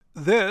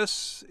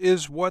This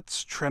is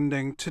what's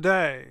trending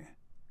today.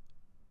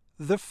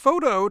 The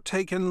photo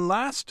taken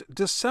last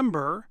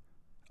December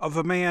of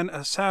a man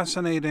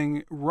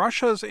assassinating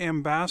Russia's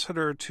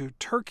ambassador to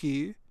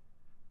Turkey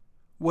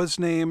was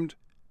named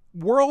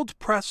World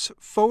Press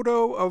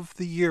Photo of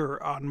the Year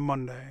on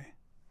Monday.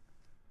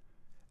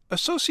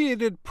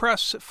 Associated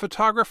Press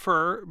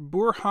photographer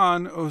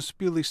Burhan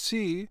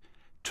Özbilisi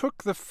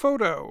took the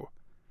photo.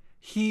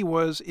 He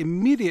was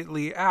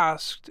immediately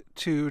asked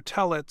to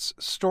tell its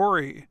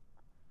story.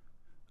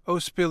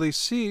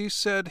 Özbilisi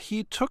said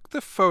he took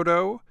the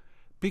photo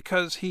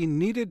because he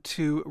needed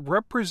to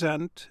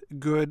represent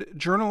good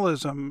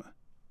journalism.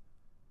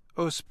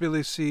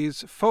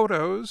 Özbilisi's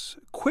photos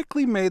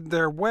quickly made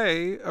their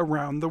way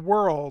around the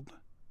world.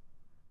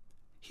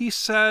 He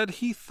said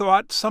he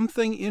thought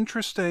something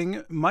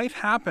interesting might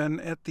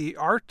happen at the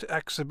art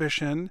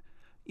exhibition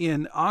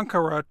in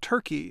Ankara,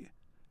 Turkey,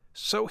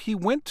 so he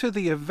went to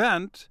the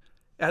event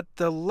at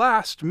the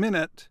last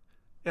minute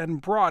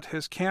and brought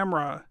his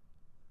camera.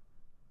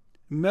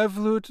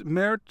 Mevlut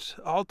Mert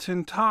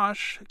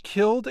Altıntaş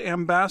killed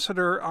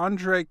Ambassador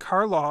Andrei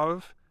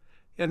Karlov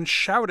and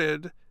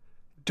shouted,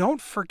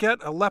 "Don't forget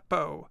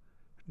Aleppo!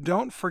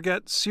 Don't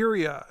forget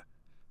Syria!"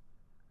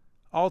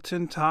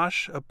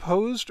 Altıntaş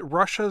opposed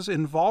Russia's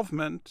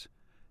involvement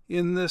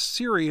in the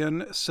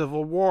Syrian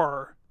civil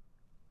war.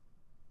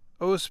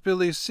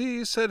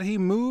 Özbilisi said he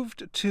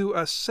moved to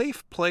a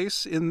safe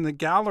place in the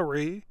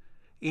gallery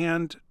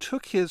and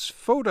took his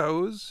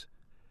photos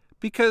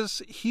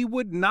because he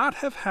would not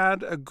have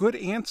had a good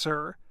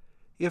answer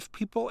if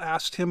people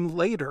asked him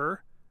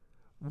later,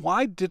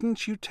 "Why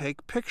didn't you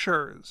take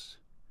pictures?"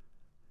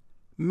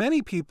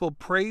 Many people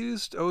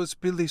praised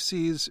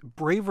Özbilisi's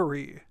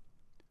bravery.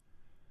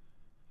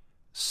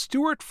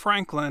 Stuart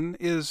Franklin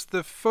is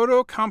the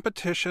photo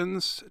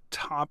competition's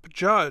top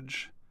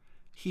judge.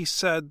 He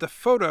said the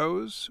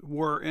photos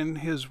were, in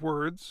his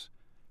words,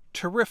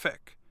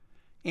 terrific,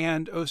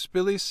 and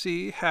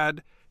Özbilisi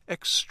had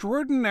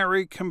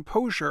extraordinary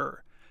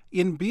composure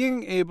in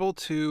being able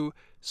to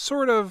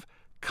sort of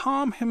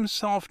calm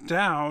himself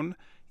down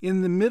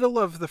in the middle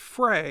of the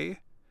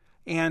fray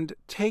and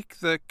take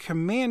the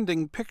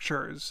commanding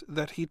pictures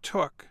that he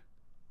took.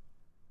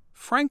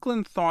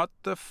 Franklin thought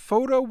the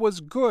photo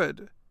was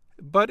good,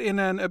 but in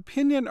an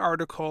opinion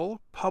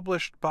article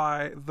published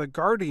by The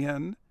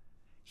Guardian,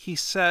 he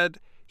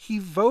said he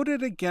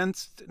voted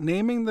against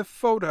naming the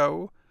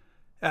photo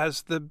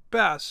as the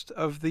best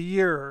of the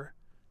year.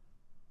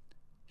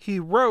 He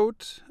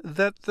wrote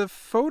that the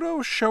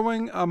photo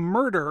showing a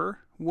murder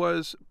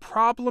was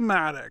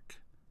problematic,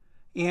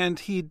 and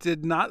he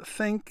did not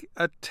think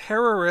a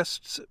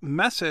terrorist's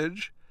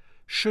message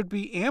should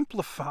be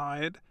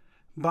amplified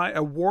by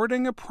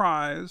awarding a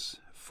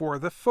prize for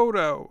the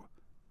photo.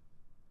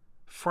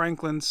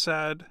 Franklin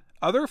said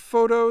other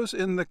photos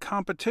in the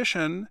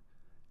competition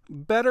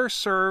better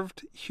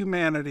served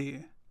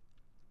humanity.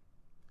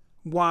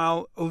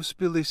 While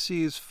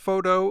Özbilisi's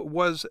photo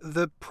was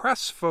the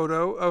press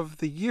photo of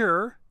the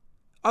year,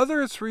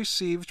 others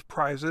received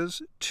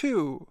prizes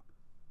too.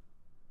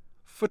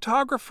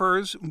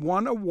 Photographers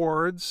won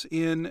awards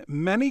in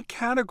many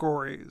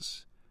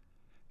categories,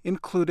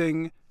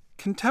 including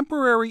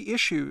contemporary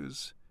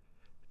issues,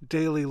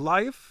 daily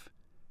life,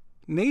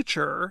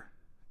 nature,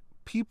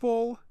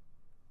 people,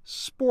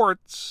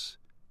 sports,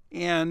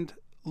 and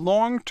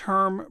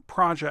long-term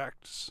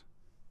projects.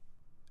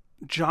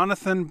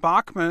 Jonathan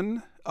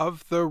Bachman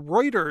of the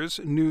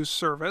Reuters news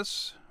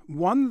service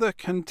won the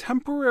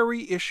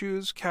Contemporary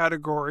Issues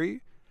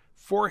category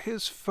for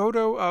his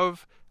photo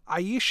of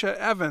Aisha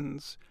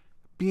Evans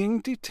being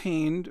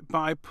detained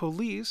by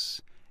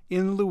police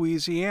in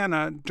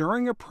Louisiana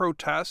during a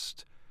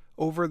protest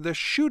over the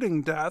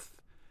shooting death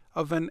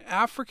of an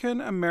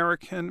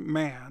African-American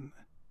man.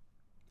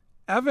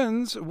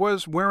 Evans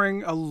was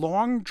wearing a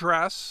long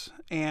dress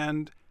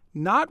and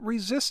not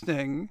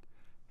resisting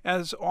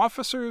as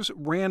officers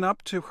ran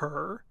up to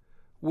her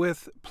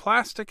with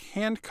plastic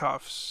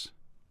handcuffs.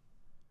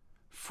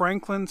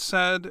 Franklin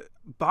said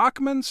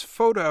Bachman's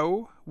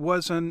photo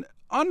was an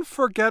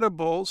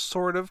unforgettable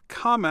sort of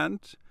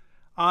comment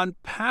on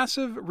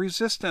passive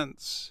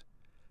resistance.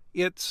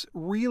 It's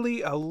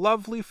really a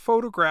lovely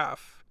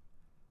photograph.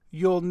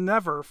 You'll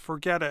never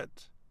forget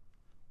it.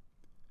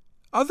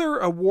 Other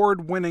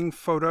award-winning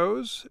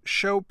photos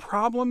show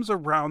problems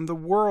around the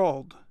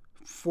world.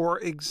 For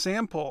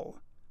example,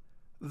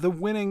 the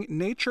winning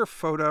nature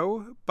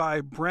photo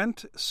by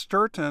Brent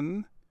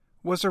Sturton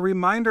was a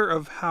reminder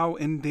of how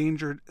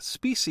endangered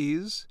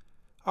species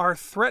are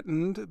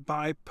threatened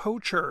by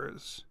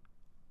poachers.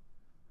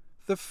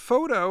 The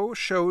photo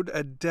showed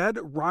a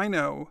dead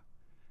rhino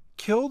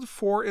killed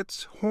for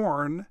its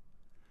horn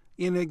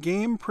in a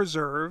game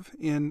preserve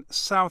in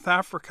South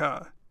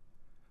Africa.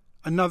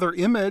 Another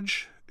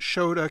image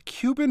showed a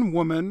Cuban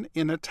woman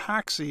in a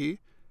taxi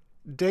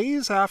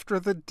days after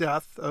the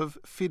death of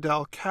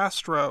Fidel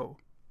Castro.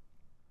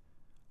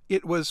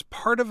 It was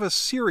part of a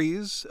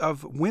series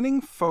of winning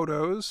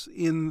photos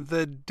in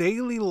the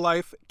daily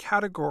life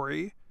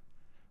category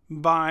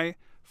by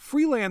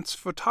freelance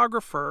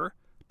photographer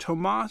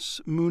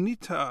Tomas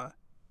Munita.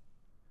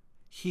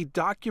 He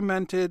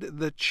documented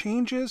the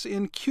changes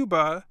in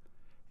Cuba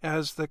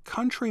as the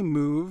country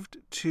moved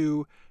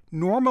to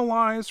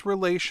normalize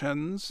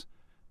relations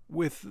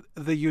with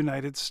the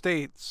United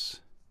States.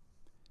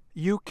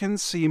 You can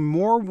see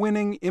more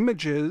winning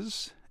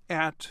images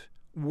at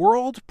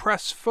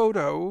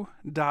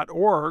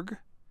worldpressphoto.org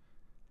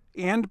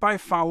and by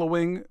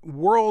following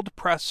World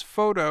Press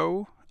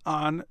Photo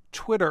on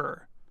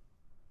Twitter.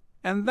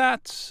 And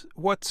that's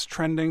what's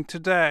trending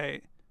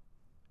today.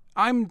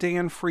 I'm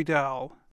Dan Friedel.